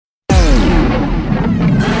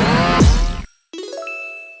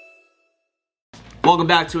Welcome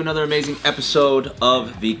back to another amazing episode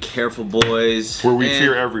of The Careful Boys. Where we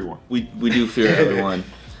fear everyone. We do fear everyone.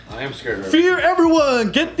 I am scared of everyone. Fear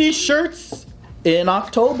everyone! Get these shirts in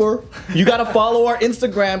October. You gotta follow our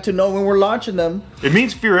Instagram to know when we're launching them. It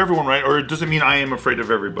means fear everyone, right? Or does it mean I am afraid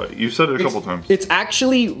of everybody? You've said it a couple times. It's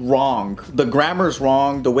actually wrong. The grammar's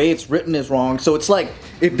wrong. The way it's written is wrong. So it's like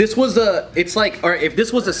if this was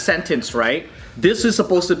a sentence, right? This is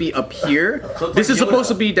supposed to be up here. This is supposed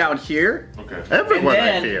to be down here. Okay. Everyone,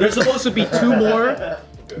 I fear. There's supposed to be two more.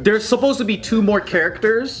 There's supposed to be two more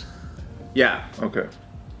characters. Yeah. Okay.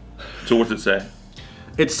 So what's it say?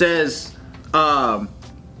 It says, osore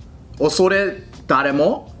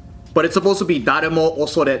daremo, but it's supposed to be daremo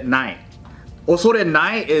osore nai. Osore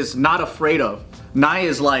nai is not afraid of. Nai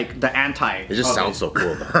is like the anti. It just sounds so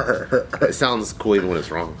cool. It sounds cool even when it's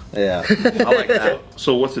wrong. Yeah. I like that.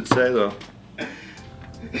 So what's it say though?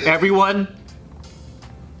 Everyone.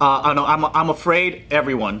 No, I'm afraid.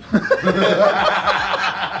 Everyone.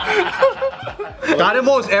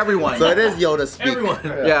 Daremo is everyone. So it is Yoda speak. Everyone.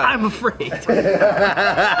 Yeah. I'm afraid. Afraid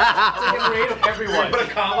of everyone. Put a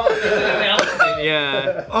comma.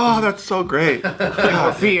 Yeah. Oh, that's so great.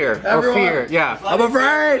 Or fear. Or fear. Yeah. I'm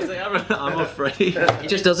afraid. I'm afraid. It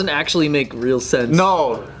just doesn't actually make real sense.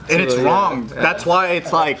 No, and it's wrong. That's why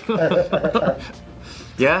it's like.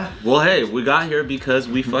 Yeah. Well, hey, we got here because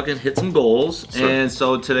we fucking hit some goals, and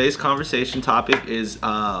so today's conversation topic is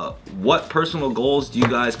what personal goals do you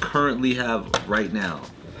guys currently have right now?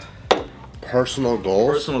 Personal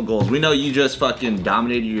goals? Personal goals. We know you just fucking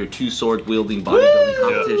dominated your two sword wielding bodybuilding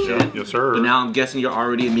competition. Yeah. Yes, sir. But now I'm guessing you're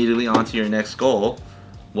already immediately onto your next goal.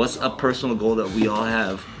 What's a personal goal that we all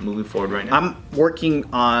have moving forward right now? I'm working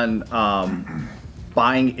on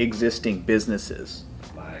buying existing businesses.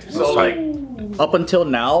 So like up until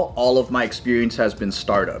now, all of my experience has been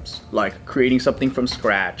startups, like creating something from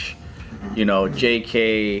scratch, you know,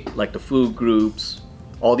 JK, like the food groups,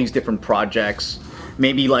 all these different projects,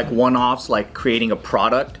 maybe like one-offs, like creating a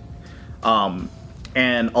product. And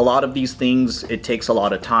a lot of these things, it takes a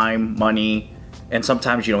lot of time, money, and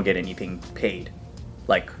sometimes you don't get anything paid,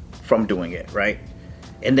 like from doing it, right?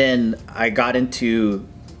 And then I got into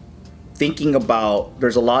thinking about,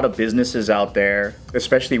 there's a lot of businesses out there,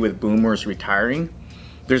 especially with boomers retiring.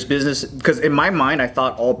 There's business, because in my mind, I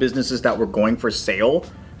thought all businesses that were going for sale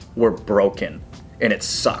were broken, and it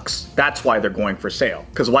sucks. That's why they're going for sale.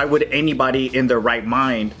 Because why would anybody in their right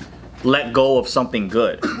mind let go of something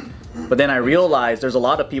good? But then I realized there's a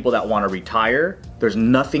lot of people that want to retire. There's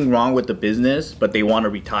nothing wrong with the business, but they want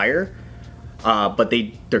to retire. But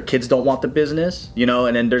their kids don't want the business, you know.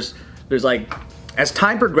 And then there's like, as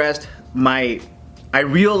time progressed, I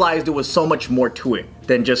realized there was so much more to it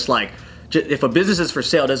than just like, if a business is for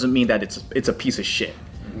sale doesn't mean that it's a piece of shit.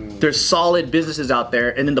 There's solid businesses out there,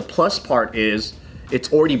 and then the plus part is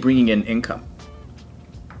it's already bringing in income.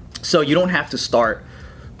 So you don't have to start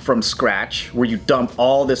from scratch where you dump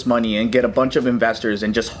all this money in, get a bunch of investors,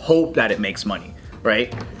 and just hope that it makes money,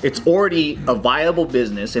 right? It's already a viable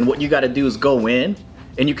business, and what you got to do is go in,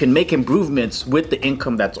 and you can make improvements with the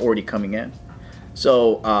income that's already coming in.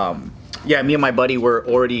 So, yeah, me and my buddy were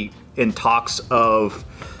already in talks of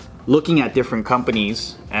looking at different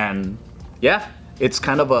companies, and yeah, it's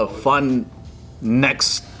kind of a fun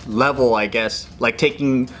next level, I guess, like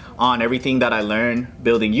taking on everything that I learned,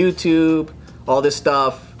 building YouTube, all this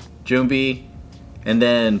stuff, Jumbi, and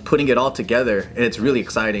then putting it all together, and it's really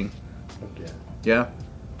exciting. Yeah.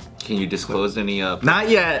 Can you disclose any? Not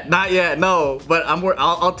yet, no, but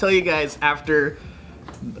I'll tell you guys after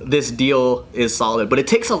this deal is solid, but it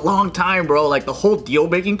takes a long time, bro. Like the whole deal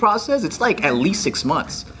making process, it's like at least 6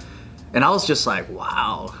 months. And I was just like,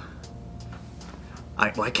 wow,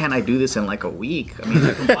 why can't I do this in like a week? I mean,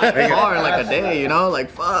 I can buy a car in like a day, you know?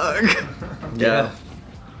 Like, fuck. Yeah.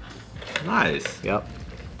 Nice. Yep.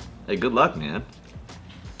 Hey, good luck, man.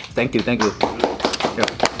 Thank you. Yep.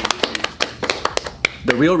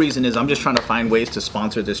 The real reason is I'm just trying to find ways to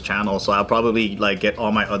sponsor this channel, so I'll probably like get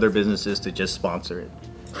all my other businesses to just sponsor it.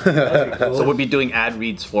 Cool. So we'll be doing ad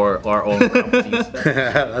reads for our own companies.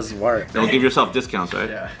 That's smart. Don't give yourself discounts, right?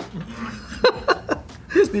 Yeah.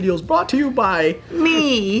 This video is brought to you by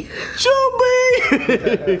me,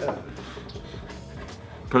 Jumbi.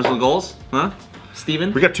 Personal goals, huh,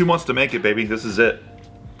 Steven? We got 2 months to make it, baby. This is it.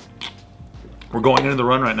 We're going into the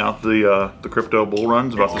run right now. The crypto bull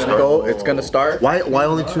run's about to start. It's gonna start. Why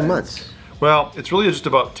only 2 months? Well, it's really just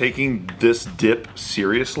about taking this dip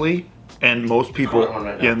seriously, and most people,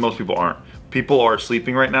 most people aren't. People are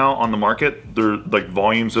sleeping right now on the market. Their like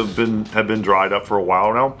volumes have been dried up for a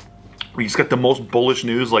while now. We just got the most bullish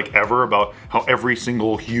news like ever about how every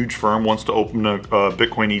single huge firm wants to open a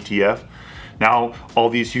Bitcoin ETF. Now all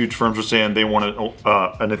these huge firms are saying they want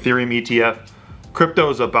an Ethereum ETF. Crypto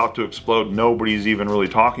is about to explode. Nobody's even really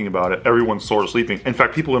talking about it. Everyone's sort of sleeping. In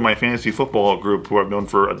fact, people in my fantasy football group who I've known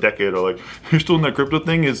for a decade are like, "You're still in that crypto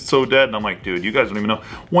thing? It's so dead." And I'm like, dude, you guys don't even know.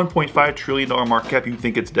 $1.5 trillion market cap. You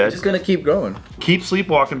think it's dead? It's gonna keep growing. Keep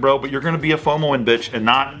sleepwalking, bro. But you're gonna be a FOMOing bitch and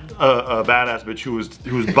not a badass bitch who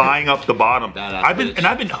was buying up the bottom. I've been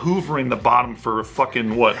hoovering the bottom for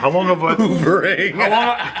fucking what? How long have I Hoovering. How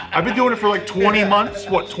long? I've been doing it for like 20 months.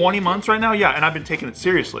 What, 20 months right now? Yeah, and I've been taking it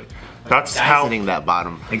seriously. That's how Sitting that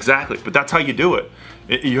bottom. exactly. But that's how you do it.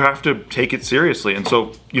 You have to take it seriously. And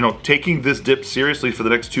so, taking this dip seriously for the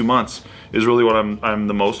next 2 months is really what I'm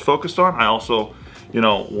the most focused on. I also,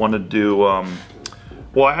 want to do.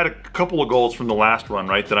 Well, I had a couple of goals from the last run,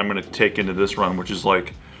 right, that I'm going to take into this run, which is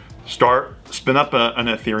like spin up an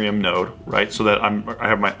Ethereum node, right, so that I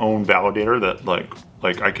have my own validator that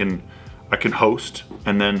like I can host,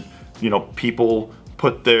 and then people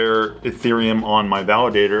put their Ethereum on my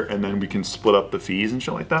validator, and then we can split up the fees and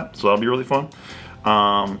shit like that. So that'll be really fun.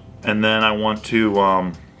 And then I want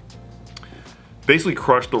to basically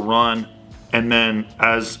crush the run, and then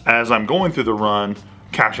as I'm going through the run,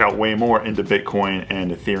 cash out way more into Bitcoin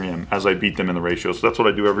and Ethereum as I beat them in the ratio. So that's what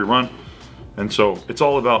I do every run. And so it's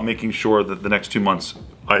all about making sure that the next 2 months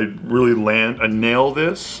I really nail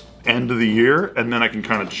this end of the year, and then I can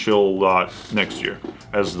kind of chill next year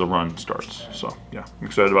as the run starts. So yeah, I'm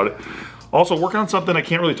excited about it. Also working on something I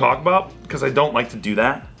can't really talk about because I don't like to do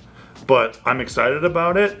that, but I'm excited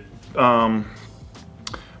about it.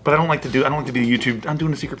 But I don't like to be YouTube. I'm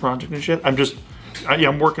doing a secret project and shit.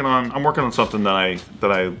 I'm working on something that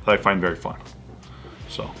I find very fun.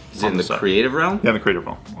 So Is it in the creative realm? Yeah, in the creative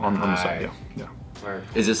realm on the side. Yeah.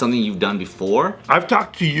 Is it something you've done before? I've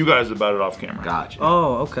talked to you guys about it off camera. Gotcha.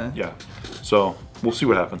 Oh, okay. Yeah. So we'll see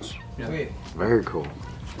what happens. Very cool.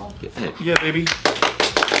 Hey, Yeah, baby.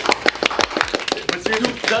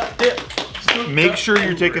 Make sure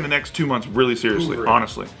you're taking the next 2 months really seriously,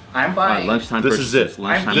 honestly. I'm all right, buying. lunchtime This is purchases. it.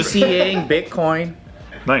 I'm Lunchtime ECAing Bitcoin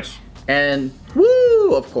Nice. and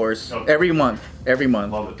woo, of course, every month.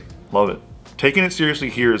 Love it. Love it. Taking it seriously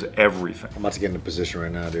here is everything. I'm about to get in a position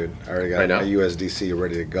right now, dude. I already got Right now? my USDC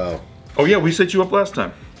ready to go. Oh yeah, we set you up last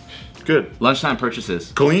time. Good. Lunchtime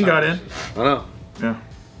purchases. Colleen got in. I know. Yeah.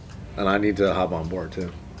 And I need to hop on board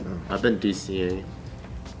too. I've been DCA.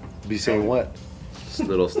 Be saying what? Just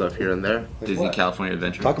little stuff here and there. Disney California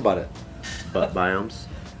Adventure. Talk about it. But biomes.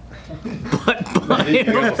 You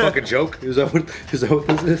have a fucking joke? Is that what this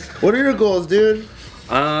is? What are your goals, dude?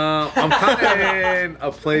 I'm kind of in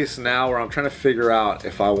a place now where I'm trying to figure out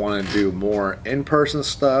if I want to do more in-person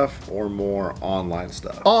stuff or more online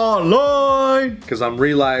stuff. Online. Because I'm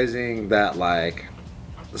realizing that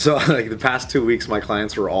the past 2 weeks my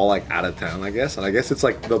clients were all like out of town, I guess. And I guess it's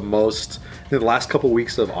like the last couple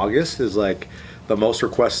weeks of August is like the most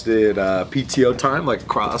requested PTO time, like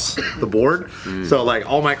across the board. So like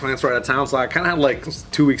all my clients were out of town, so I kind of had like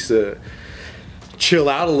 2 weeks to chill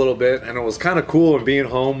out a little bit, and it was kind of cool, and being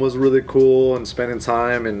home was really cool, and spending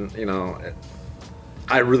time, and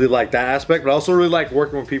I really like that aspect, but I also really like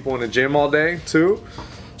working with people in the gym all day too.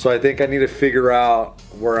 So I think I need to figure out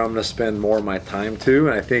where I'm going to spend more of my time too,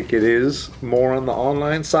 and I think it is more on the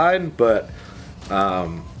online side, but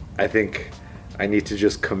I think I need to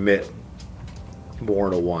just commit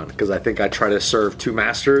more to one, because I think I try to serve two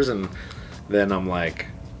masters, and then I'm like,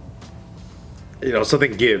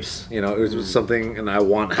 something gives, it was something, and I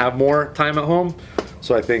want to have more time at home.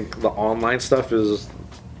 So I think the online stuff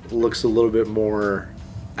looks a little bit more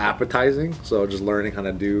appetizing. So just learning how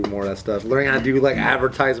to do more of that stuff, learning how to do like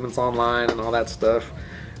advertisements online and all that stuff,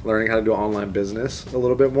 learning how to do online business a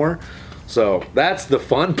little bit more. So that's the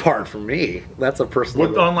fun part for me. That's a personal.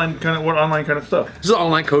 What online kind of stuff? Just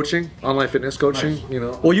online coaching, online fitness coaching.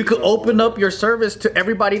 Nice. Well, you could open up your service to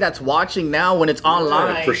everybody that's watching now when it's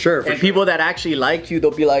online. for sure. And people that actually like you,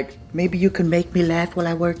 they'll be like, maybe you can make me laugh while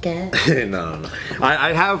I work out. No.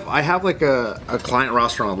 I have like a client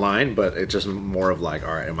roster online, but it's just more of like,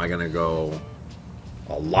 all right, am I gonna go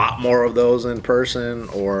a lot more of those in person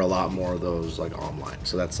or a lot more of those like online?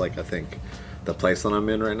 So that's like, I think, the place that I'm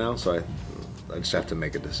in right now. So I just have to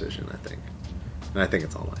make a decision, I think. And I think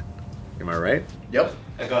it's online. Am I right? Yep.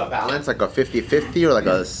 Like a balance, like a 50-50 or like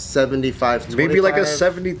a 75-25? Maybe like a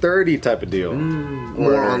 70-30 type of deal.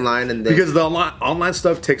 More online and then... Because the online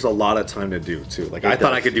stuff takes a lot of time to do too. Like I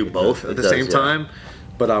thought I could do both at the same time,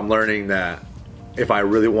 but I'm learning that if I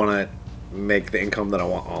really want to make the income that I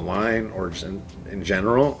want online or just in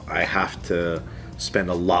general, I have to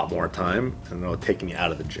spend a lot more time and it'll take me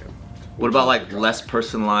out of the gym. What about like less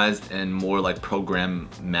personalized and more like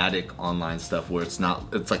programmatic online stuff where it's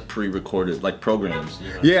like pre-recorded, like programs?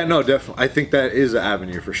 Yeah, no, definitely. I think that is an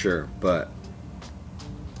avenue for sure. But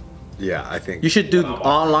yeah, I think You should do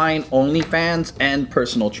online OnlyFans and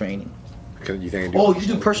personal training. You think I can do Oh, you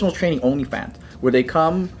should do personal training OnlyFans, where they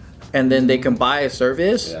come and then they can buy a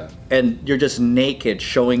service, and you're just naked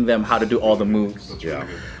showing them how to do all the moves. Yeah.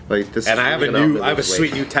 Like this. And I have a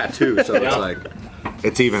sweet new tattoo, so it's like,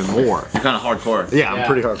 it's even more. You're kind of hardcore. Yeah, I'm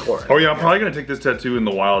pretty hardcore. Oh yeah, I'm probably gonna take this tattoo in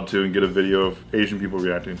the wild too and get a video of Asian people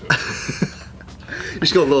reacting to it. You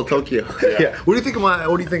should go a little Tokyo. Yeah. What do you think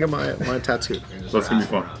of my tattoo? That's gonna be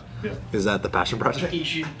fun. Yeah. Is that the passion project?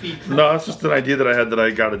 No, it's just an idea that I had that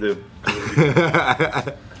I gotta do.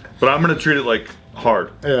 But I'm gonna treat it like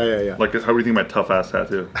hard. Yeah. Like, how do you think of my tough ass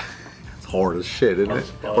tattoo? It's hard as shit, isn't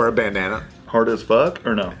it? Or a bandana, Hard as fuck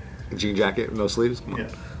or no? a jean jacket, no sleeves. Come on. Yeah.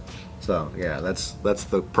 So yeah, that's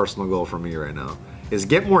the personal goal for me right now. Is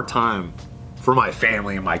get more time for my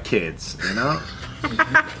family and my kids. You know.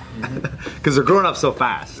 Because they're growing up so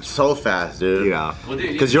fast. So fast, dude. You know.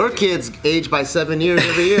 Because your kids age by 7 years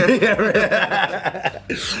every year.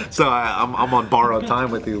 So I'm on borrowed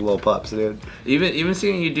time with these little pups, dude. Even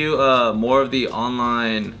seeing you do more of the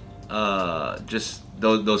online, just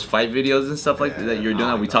those fight videos and stuff like that you're doing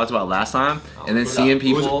that we talked about last time, and then seeing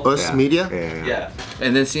people, Us media? yeah,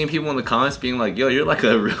 and then seeing people in the comments being like, "Yo, you're like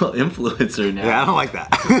a real influencer now." Yeah, I don't like that.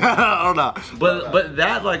 I don't know. But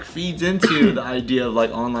that like feeds into the idea of like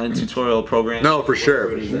online tutorial programs. No, for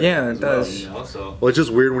sure. Yeah, it does. So Well, it's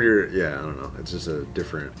just weird when you're. Yeah, I don't know. It's just a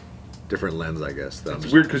different lens, I guess. That I'm It's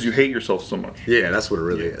just- weird because you hate yourself so much. Yeah, that's what it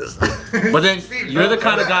really is. but then you're the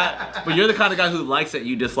kind of guy who likes that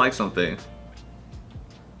you dislike something.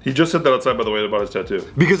 He just said that outside, by the way, about his tattoo.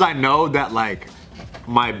 Because I know that, like,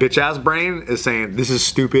 my bitch ass brain is saying, this is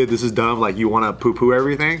stupid, this is dumb, like, you want to poo poo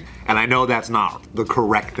everything. And I know that's not the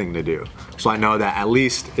correct thing to do. So I know that at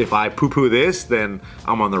least if I poo poo this, then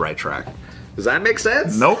I'm on the right track. Does that make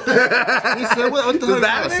sense? Nope. He said, what the hell are you that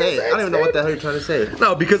trying to make say? I sense, don't even know what the hell you're trying to say.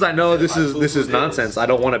 No, because I know this is nonsense. I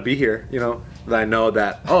don't want to be here, you know? That I know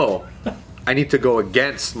that, oh, I need to go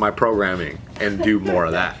against my programming and do more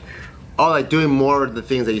of that. Oh, like doing more of the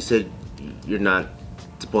things that you said you're not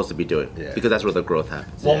supposed to be doing. Yeah. Because that's where the growth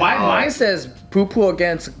happens. Well, mine says poo poo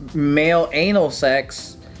against male anal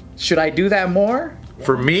sex. Should I do that more?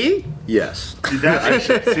 For me, yes. See,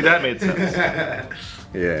 that made sense.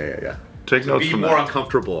 Yeah. Take notes Be from more that.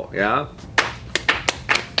 uncomfortable, yeah?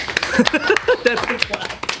 That's the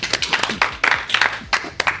clap.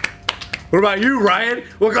 What about you, Ryan?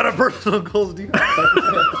 What kind of personal goals do you have?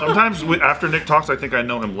 Sometimes after Nick talks, I think I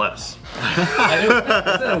know him less. Isn't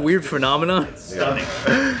that a weird phenomenon?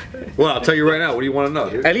 Well, I'll tell you right now. What do you want to know,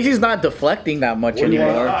 dude? At least he's not deflecting that much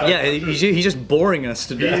anymore. Yeah, he's just boring us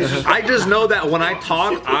to death. I just know that when I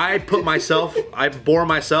talk, I bore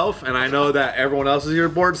myself, and I know that everyone else is here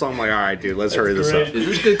bored, so I'm like, all right, dude, let's hurry this up. Is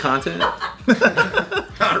this good content?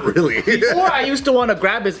 Not really. Before I used to want to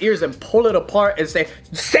grab his ears and pull it apart and say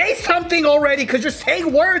something already, because you're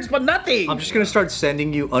saying words but nothing. I'm just gonna start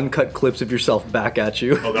sending you uncut clips of yourself back at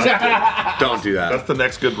you. Oh, that's, Don't do that. that's the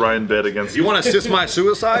next good Ryan bed against You want to assist my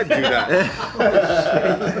suicide? Do that.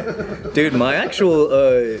 Dude, my actual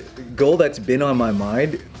goal that's been on my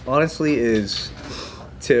mind, honestly, is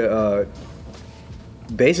to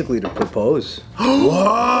basically to propose.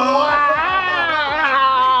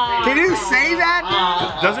 Can you say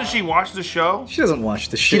that? Doesn't she watch the show? She doesn't watch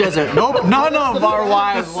the show. She doesn't. Nope. None of our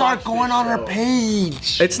wives start going on her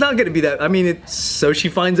page. It's not gonna be that. I mean, it's so she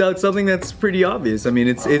finds out something that's pretty obvious. I mean,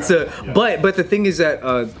 it's a. But the thing is that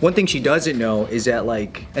one thing she doesn't know is that,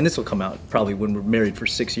 like, and this will come out probably when we're married for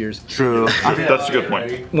 6 years. True. That's a good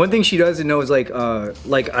point. One thing she doesn't know is like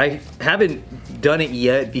I haven't done it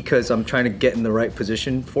yet because I'm trying to get in the right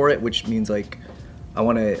position for it, which means like I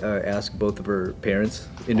want to ask both of her parents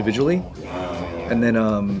individually, and then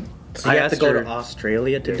So you have to go to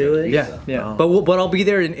Australia to do it? Yeah. But I'll be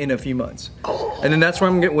there in a few months, and then that's where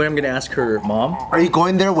I'm gonna ask her mom. Are you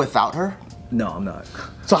going there without her? No, I'm not.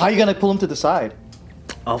 So how are you going to pull him to the side?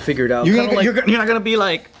 I'll figure it out. You're Kinda like- not going to be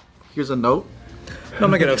like, here's a note? I'm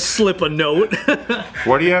not gonna slip a note.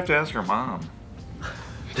 Why do you have to ask your mom?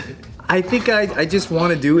 I think I just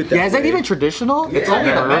want to do it that Yeah, is that way. even traditional? It's I've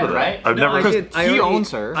never heard of that. I've never. I did. I he already-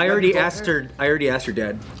 owns her. I already asked her. I already asked her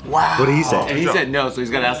dad. What did he say? And he said no, so he's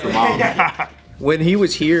gotta ask the mom. When he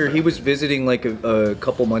was here, he was visiting like a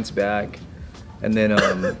couple months back, and then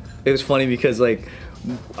it was funny because like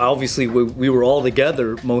obviously we were all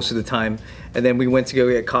together most of the time, and then we went to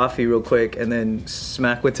go get coffee real quick, and then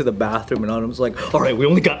Smack went to the bathroom, and Autumn was like, all right, we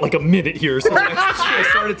only got like a minute here. So I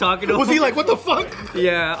started talking to him. Was he like, what the fuck?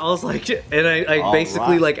 Yeah, I was like, and I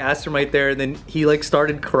basically like asked him right there, and then he like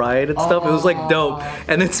started crying and stuff. It was like dope.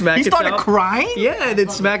 And then Smack He gets started out. crying? Yeah, and then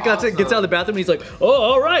Smack gets out of the bathroom, and he's like, oh,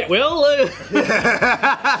 all right, well.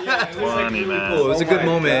 Funny, man. Cool. It was a good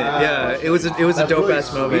moment. Yeah, it was a dope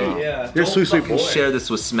ass moment. Yeah. You're a sweet boy. Share this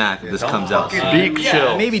with Smack if this comes out. Be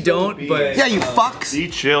chill. Maybe don't, but Yeah, you fucks. Be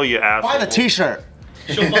chill, you Buy the asshole. T-shirt.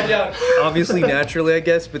 obviously naturally, I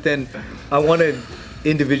guess. But then I want to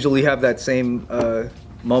individually have that same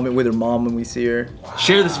moment with her mom when we see her.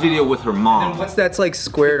 Share this video with her mom. Once that's like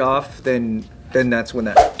squared off, then that's when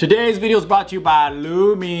that. Today's video is brought to you by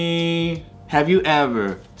Lumi. Have you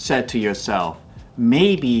ever said to yourself,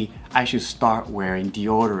 maybe I should start wearing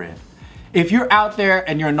deodorant? If you're out there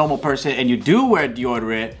and you're a normal person and you do wear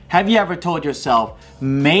deodorant, have you ever told yourself,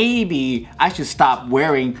 maybe I should stop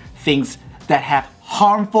wearing things that have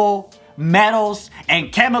harmful metals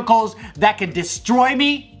and chemicals that can destroy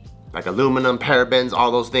me? Like aluminum, parabens,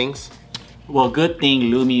 all those things. Well, good thing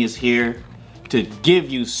Lumi is here to give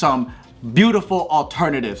you some beautiful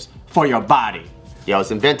alternatives for your body. Yeah, it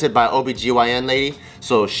was invented by OBGYN lady,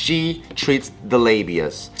 so she treats the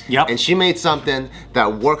labias. Yep. And she made something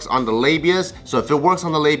that works on the labias, so if it works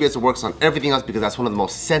on the labias, it works on everything else because that's one of the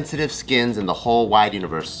most sensitive skins in the whole wide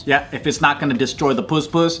universe. Yeah, if it's not gonna destroy the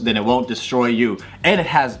puss, then it won't destroy you. And it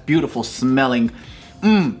has beautiful smelling.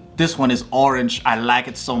 This one is orange. I like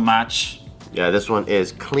it so much. Yeah, this one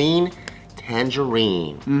is clean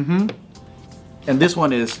tangerine. And this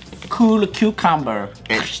one is cool cucumber.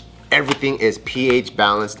 And everything is pH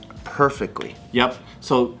balanced perfectly. Yep.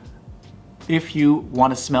 So if you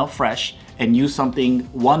want to smell fresh and use something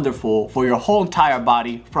wonderful for your whole entire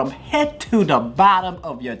body from head to the bottom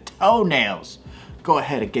of your toenails, go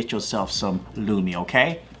ahead and get yourself some Lumi,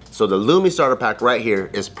 okay? So the Lumi starter pack right here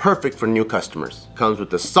is perfect for new customers. Comes with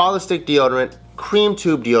the solid stick deodorant, cream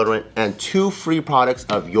tube deodorant, and 2 free products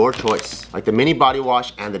of your choice, like the mini body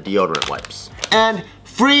wash and the deodorant wipes. And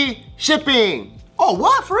free shipping! Oh,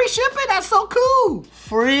 what? Free shipping? That's so cool.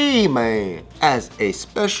 Free, man! As a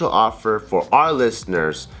special offer for our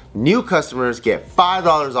listeners, new customers get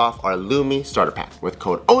 $5 off our Lumi starter pack with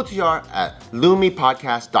code OTR at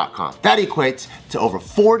lumipodcast.com. That equates to over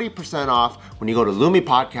 40% off when you go to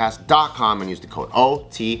lumipodcast.com and use the code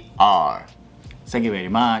OTR. Thank you very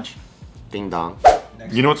much. Ding dong.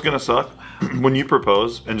 You know what's gonna suck? When you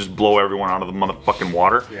propose and just blow everyone out of the motherfucking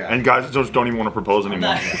water, and guys just don't even want to propose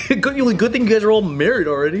anymore. Good thing you guys are all married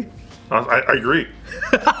already. I agree.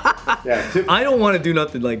 I don't want to do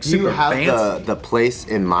nothing like Do you super have fancy. the place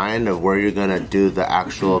in mind of where you're gonna do the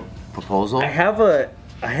actual proposal? I have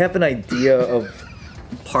an idea of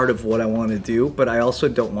part of what I want to do, but I also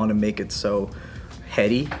don't want to make it so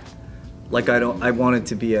heady. Like I want it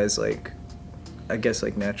to be as like, I guess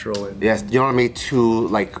like natural and Yes, you don't want to make too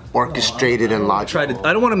like orchestrated and logical.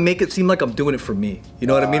 I don't want to make it seem like I'm doing it for me. You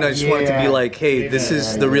know what I mean? I just want it to be like, hey, this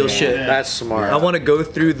is the real shit. That's smart. I want to go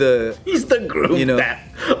through the. He's the groom You know. that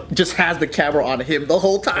just has the camera on him the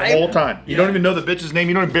whole time. The whole time. You don't even know the bitch's name.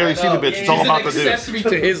 You don't even barely see the bitch. It's all about the dude. accessory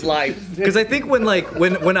to his life. Because I think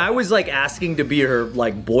when I was like asking to be her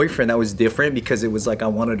like boyfriend, that was different because it was like I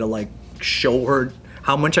wanted to like show her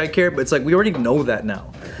how much I care, but it's like we already know that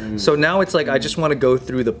now. So now it's like I just want to go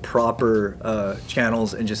through the proper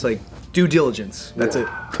channels and just like due diligence. That's it.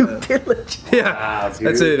 Due diligence. Yeah,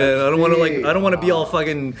 that's it. Man. I don't want to be all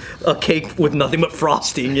fucking a cake with nothing but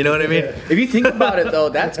frosting. You know what I mean? If you think about it though,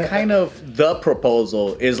 that's kind of the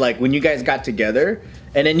proposal is like when you guys got together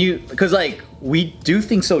and then because like we do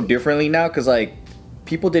things so differently now because like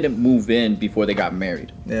people didn't move in before they got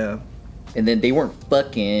married. Yeah. And then they weren't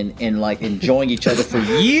fucking and like enjoying each other for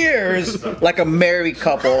years like a married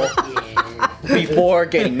couple before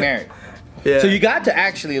getting married. Yeah. So you got to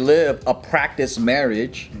actually live a practice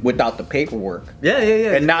marriage without the paperwork. Yeah.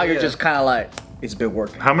 And now you're yeah. just kind of like, it's been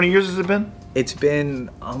working. How many years has it been? It's been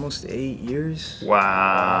almost 8 years.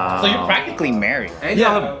 Wow. So you're practically married. And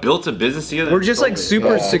y'all have built a business together. We're just like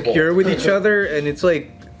super secure with each other, and it's like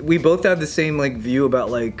we both have the same like view about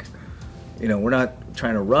like, you know, we're not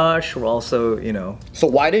trying to rush. We're also, you know. So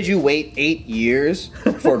why did you wait 8 years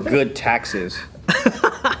for good taxes?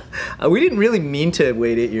 We didn't really mean to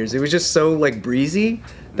wait 8 years. It was just so like breezy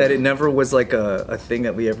that it never was like a thing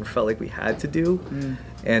that we ever felt like we had to do.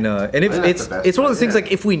 And if it's one of those things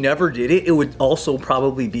like if we never did it, it would also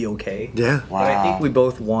probably be okay. Yeah. But I think we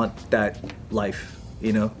both want that life,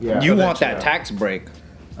 you know. Yeah. You want that tax break.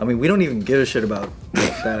 I mean, we don't even give a shit about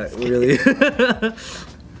that really.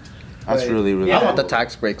 That's really, really I want cool. the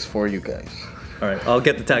tax breaks for you guys. All right, I'll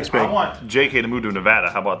get the tax break. I want JK to move to Nevada.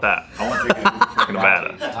 How about that? I want JK to move to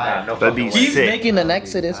Nevada. That'd be He's sick. making an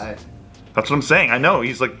exodus. That's what I'm saying. I know.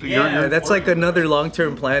 He's like, Yeah, that's like another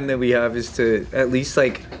long-term plan that we have is to at least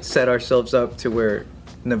like set ourselves up to where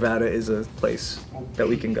Nevada is a place that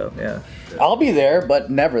we can go. Yeah. I'll be there, but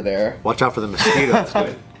never there. Watch out for the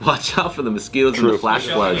mosquitoes. Watch out for the mosquitoes and the flash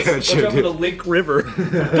floods. Watch out for the Link River.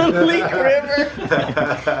 The Link River.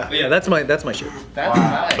 But yeah, that's my shit. That's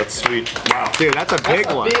nice. That's sweet. Dude, that's a big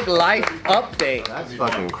That's a one. big life update. That's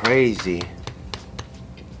fucking crazy.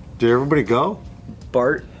 Did everybody go?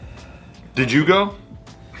 Bart. Did you go?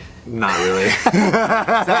 Not really. So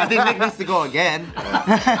I think Nick needs to go again.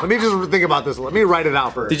 Let me just think about this. Let me write it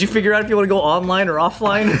out first. Did you figure out if you want to go online or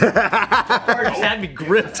offline? Bart just had me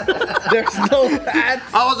gripped. There's no ads.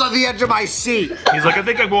 I was on the edge of my seat. He's like, I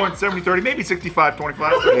think I'm going 70-30, maybe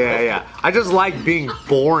 65-25. Yeah. I just like being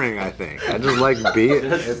boring, I think. I just like being.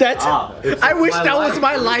 That's. I wish that was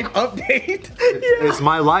my life update. It's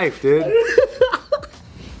my life, dude.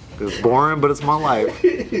 It's boring, but it's my life.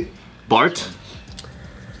 Bart?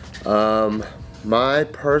 My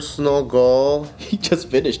personal goal. He just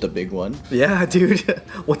finished a big one. Yeah, dude.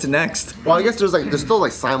 What's next? Well, I guess there's still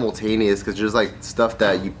like simultaneous because there's like stuff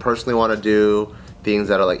that you personally want to do, things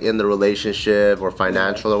that are like in the relationship or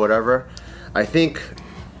financial or whatever. I think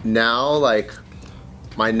now like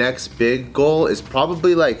my next big goal is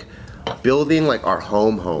probably like building like our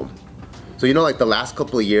home. So you know, like the last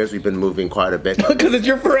couple of years we've been moving quite a bit. Because it's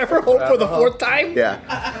your forever home for the fourth time?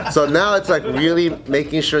 Yeah. So now it's like really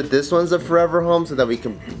making sure this one's a forever home so that we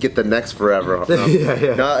can get the next forever home.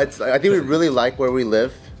 Yeah. No, I think we really like where we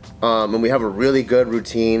live, and we have a really good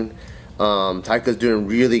routine. Taika's doing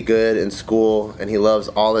really good in school, and he loves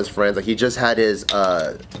all his friends. Like he just had his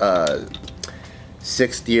 6th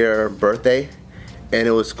year birthday, and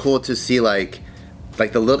it was cool to see like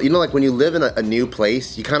the little, you know, like when you live in a new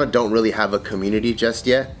place, you kind of don't really have a community just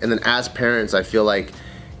yet. And then as parents, I feel like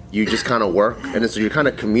you just kind of work, and so your kind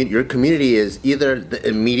of your community is either the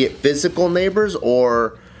immediate physical neighbors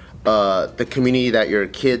or the community that your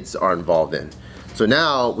kids are involved in. So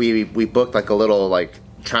now we booked like a little like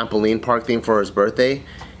trampoline park thing for his birthday,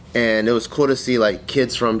 and it was cool to see like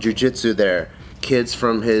kids from jiu-jitsu there, kids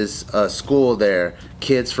from his school there,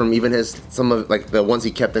 kids from even some of like the ones he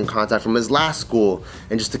kept in contact from his last school,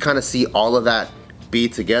 and just to kind of see all of that be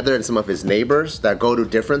together, and some of his neighbors that go to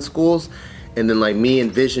different schools, and then like me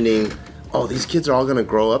envisioning, oh, these kids are all gonna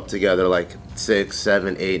grow up together, like 6,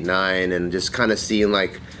 7, 8, 9, and just kind of seeing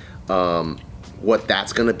like what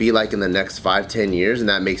that's gonna be like in the next 5, 10 years, and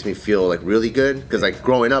that makes me feel like really good, because like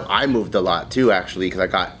growing up I moved a lot too actually,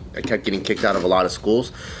 because I kept getting kicked out of a lot of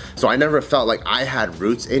schools, so I never felt like I had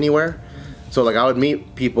roots anywhere. So like I would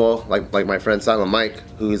meet people like my friend Silent Mike,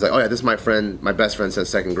 who's like, oh yeah, this is my friend, my best friend since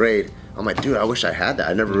 2nd grade. I'm like, dude, I wish I had that.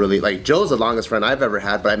 I never really, like Joe's the longest friend I've ever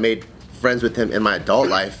had, but I made friends with him in my adult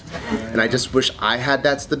life, and I just wish I had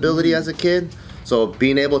that stability as a kid. So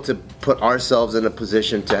being able to put ourselves in a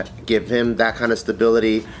position to give him that kind of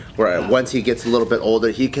stability, where once he gets a little bit older,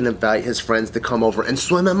 he can invite his friends to come over and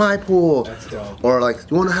swim in my pool. That's dope. Or like,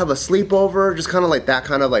 you want to have a sleepover? Just kind of like that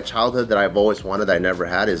kind of like childhood that I've always wanted that I never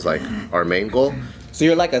had is like our main goal. So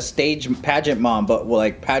you're like a stage pageant mom, but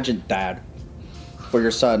like pageant dad for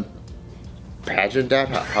your son. Pageant dad?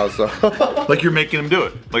 How's so? Like you're making him do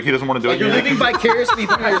it. Like he doesn't want to do it. You're living vicariously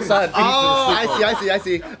through your son. Oh, I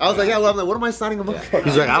see. I was like, yeah, well, I'm like, what am I signing him up for?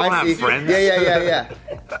 He's like, I don't have see. friends.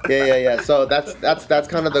 Yeah. So that's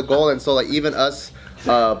kind of the goal, and so like even us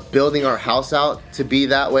building our house out to be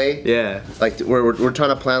that way. Yeah. Like we're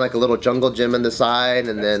trying to plan like a little jungle gym in the side,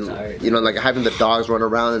 and then tight. you know, like having the dogs run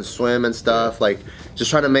around and swim and stuff. Like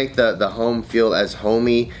just trying to make the home feel as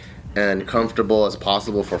homey and comfortable as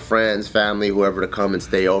possible for friends, family, whoever to come and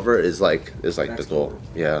stay over is like the goal.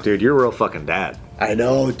 Yeah. Dude, you're a real fucking dad. I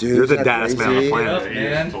know, dude. You're the Isn't that daddest man on the crazy? planet.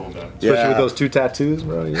 Especially Yeah. with those 2 tattoos,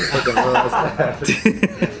 bro. You're fucking real ass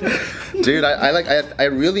dad. Dude, I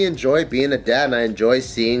really enjoy being a dad, and I enjoy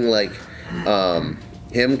seeing like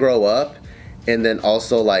him grow up, and then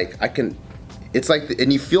also like it's like,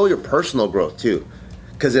 and you feel your personal growth too,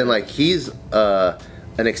 because then like he's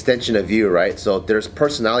an extension of you, right? So there's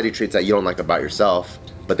personality traits that you don't like about yourself,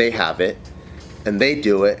 but they have it, and they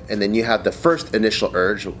do it, and then you have the first initial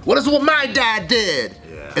urge, what is what my dad did?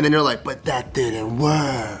 Yeah. And then you're like, but that didn't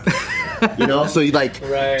work. You know, so you like,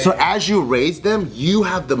 Right. so as you raise them, you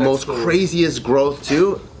have the most craziest growth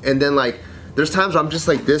too. And then like, there's times where I'm just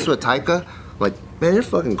like this with Taika, like, man, you're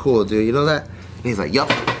fucking cool, dude. You know that? And he's like,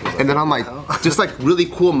 yup. And then I'm like, just like really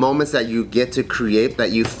cool moments that you get to create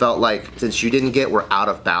that you felt like since you didn't get were out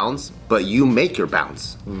of bounds, but you make your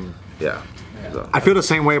bounds. Yeah. So. I feel the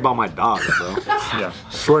same way about my dog, bro. Yeah.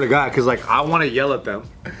 Swear to God, because like I want to yell at them,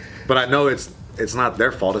 but I know it's not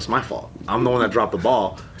their fault. It's my fault. I'm the one that dropped the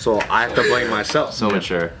ball, so I have to blame myself. So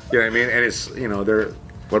mature. You know what I mean? And it's they're.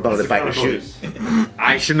 What about the bite your shoes?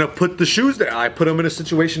 I shouldn't have put the shoes there. I put them in a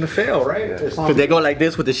situation to fail, right? It's on They go like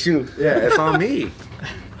this with the shoe. Yeah, it's on me.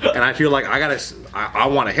 And I feel like I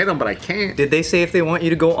want to hit them, but I can't. Did they say if they want you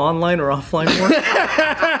to go online or offline more?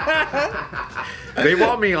 They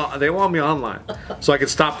want me online, so I can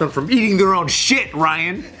stop them from eating their own shit,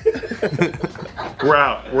 Ryan. We're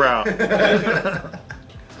out.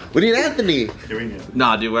 We need Anthony.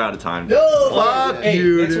 Nah, dude, we're out of time. Fuck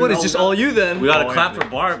you. Next one is just all you then. We gotta clap for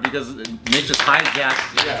Bart because Nick just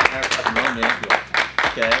hijacked the moment.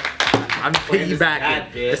 Okay. I'm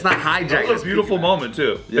piggybacking. It's not That hijacking. was a beautiful moment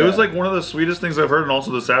too. Yeah. It was like one of the sweetest things I've heard, and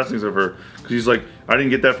also the saddest things I've heard. Because he's like, I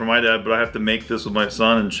didn't get that from my dad, but I have to make this with my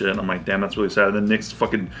son and shit. And I'm like, damn, that's really sad. And then Nick's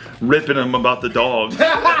fucking ripping him about the dog.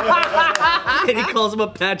 And he calls him a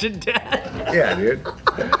pageant dad. Yeah, dude.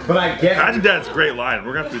 But I get it. Imagine Dad's a great line.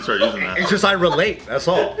 We're gonna have to start using that. It's just I relate. That's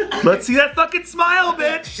all. Let's see that fucking smile,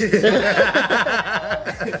 bitch.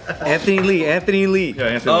 Anthony Lee. Yeah,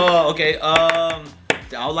 Anthony. Oh, okay.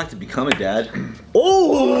 I would like to become a dad. Let's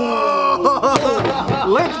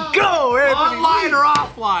go, Anthony. Online or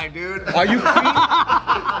offline, dude? Are you cream?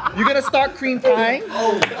 You gonna start cream pieing?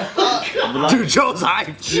 Dude, Joe's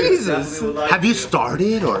hype. Jesus. Have you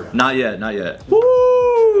started or? Not yet.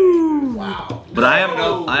 Wow. But I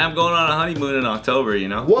am going on a honeymoon in October. You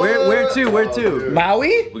know. Where to?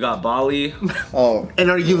 Maui? We got Bali. Oh,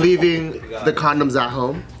 And are you leaving the condoms at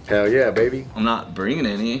home? Hell yeah, baby. I'm not bringing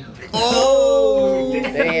any.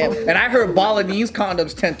 damn. And I heard Balinese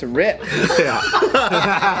condoms tend to rip.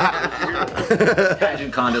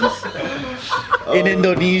 Pageant condoms. In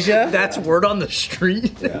Indonesia, That's word on the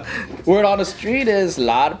street. word on the street is a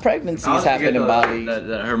lot of pregnancies happen in Bali.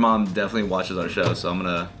 That her mom definitely watches our show, so I'm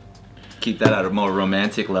gonna keep that at a more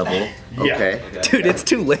romantic level. Okay. Dude, it's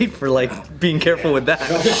too late for like being careful with that.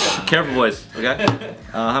 Careful, boys. Okay.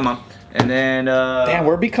 Hi, mom. And then. Damn,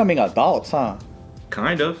 we're becoming adults, huh?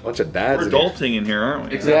 Kind of. Bunch of dads. We're in here. adulting in here, aren't we?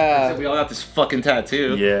 Yeah. Except we all got this fucking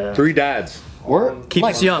tattoo. Yeah. 3 dads. We're Keep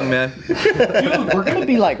like, us young, man. dude, we're gonna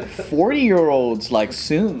be like 40-year-olds like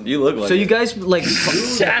soon. You look like. So you it. guys like,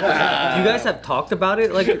 you guys have talked about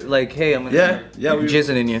it, like, hey, I'm gonna Yeah, we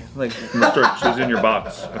jizzing in you, like. I'm gonna start choosing your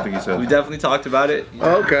box. I think he said. We definitely talked about it.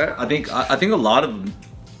 Okay. I think a lot of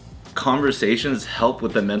conversations help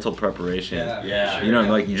with the mental preparation. Yeah. You know,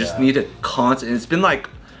 like you just need to constant. It's been like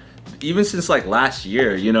even since like last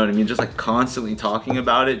year. You know what I mean? Just like constantly talking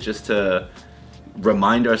about it, just to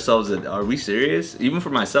remind ourselves that are we serious? Even for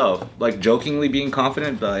myself, like jokingly being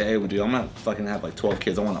confident, but like, hey, well, dude, I'm not fucking have like 12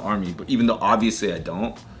 kids. I want an army, but even though obviously I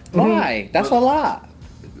don't. Why? That's a lot.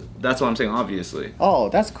 That's what I'm saying. Obviously. Oh,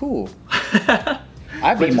 that's cool. I'd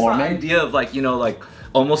But be just the Mormon. idea of like, you know, like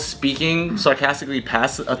almost speaking sarcastically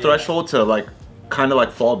past a threshold to like kind of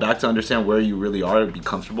like fall back to understand where you really are and be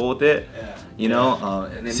comfortable with it. You know,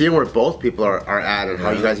 and then, Seeing where both people are at and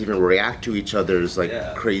how you guys even react to each other's like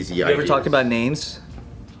crazy You ideas. ever talked about names?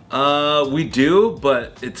 we do,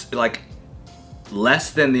 but it's like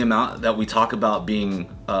less than the amount that we talk about being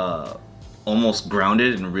almost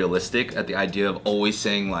grounded and realistic at the idea of always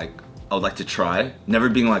saying like I would like to try, never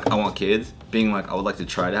being like I want kids, being like I would like to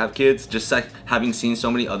try to have kids. Just like having seen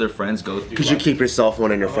so many other friends go through. Could you keep your cell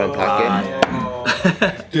phone in your front pocket?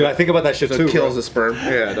 Dude, I think about that shit So too. it kills bro. the sperm.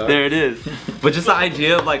 Yeah, dog. There it is. But just the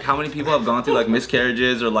idea of like how many people have gone through like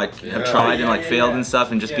miscarriages or like have tried and like failed and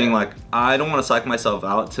stuff, and just being like, I don't want to psych myself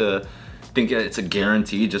out to think that it's a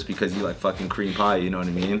guarantee just because you like fucking cream pie. You know what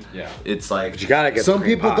I mean? Yeah. It's like You gotta get Some the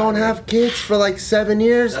cream people pie, don't man. have kids for like 7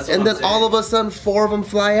 years, That's what and I'm then all of a sudden 4 of them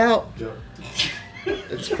fly out.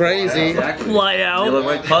 It's crazy. exactly. Fly They out. look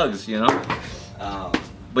like pugs, you know.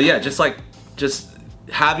 But yeah, just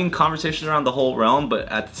having conversations around the whole realm, but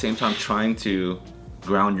at the same time trying to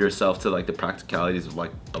ground yourself to like the practicalities of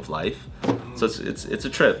life. So it's a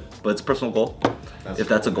trip, but it's a personal goal. If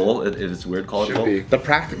that's a goal, if it's weird, call it a Should goal. be. The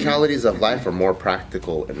practicalities of life are more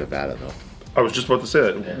practical in Nevada, though. I was just about to say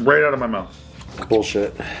that right out of my mouth.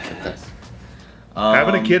 Bullshit.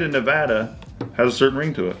 Having a kid in Nevada has a certain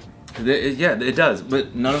ring to it. Yeah, it does.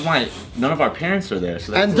 But none of our parents are there,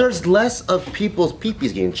 so that's And there's less of people's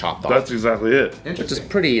peepees getting chopped off, That's exactly it. which is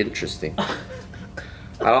pretty interesting.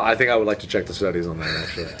 I think I would like to check the studies on that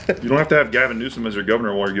actually. You don't have to have Gavin Newsom as your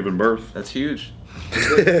governor while you're giving birth. That's huge.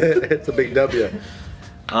 It's a big W.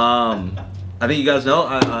 I think you guys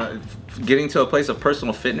know, getting to a place of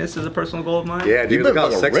personal fitness is a personal goal of mine. Yeah, dude, You've look been how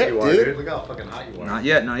fucking sexy ripped, you are, dude. dude. Look how fucking hot you are. Not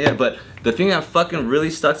yet. But the thing that fucking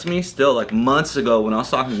really stuck to me still, like months ago when I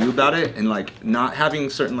was talking to you about it, and like not having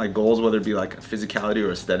certain like goals, whether it be like physicality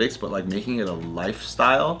or aesthetics, but like making it a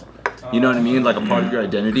lifestyle. You know what I mean? Like a part of your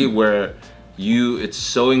identity where it's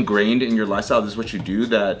so ingrained in your lifestyle. This is what you do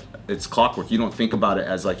that it's clockwork. You don't think about it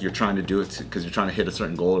as like you're trying to do it because you're trying to hit a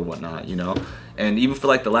certain goal or whatnot, you know? And even for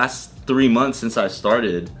like the last 3 months since I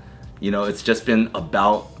started, you know, it's just been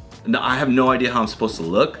about, I have no idea how I'm supposed to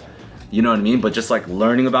look, you know what I mean? But just like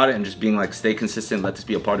learning about it and just being like, stay consistent, let this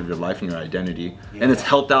be a part of your life and your identity. Yeah. And it's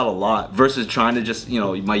helped out a lot versus trying to just, you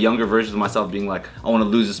know, my younger versions of myself being like, I want to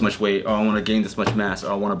lose this much weight, or I want to gain this much mass,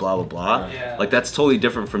 or I want to blah, blah, blah. Yeah. Like that's totally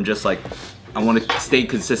different from just like, I want to stay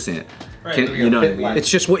consistent. Right. You know what I mean? It's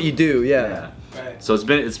just what you do, yeah. Right. So it's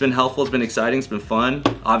been helpful, it's been exciting, it's been fun.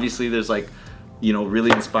 Obviously there's like, you know,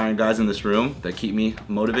 really inspiring guys in this room that keep me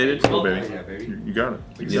motivated. Oh, baby. Yeah, baby. You got it.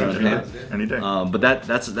 You know what I mean? Any day. But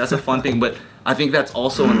that's a fun thing. But I think that's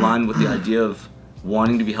also in line with the idea of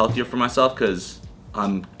wanting to be healthier for myself because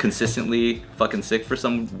I'm consistently fucking sick for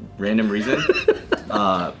some random reason.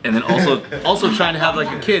 And then also trying to have like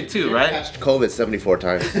a kid too, right? COVID 74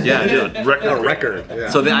 times. Yeah, dude. Record. Yeah.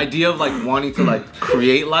 So the idea of like wanting to like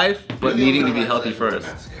create life, but needing to be healthy first.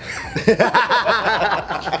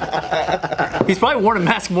 He's probably worn a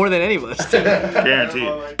mask more than any of us.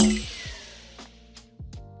 Guaranteed.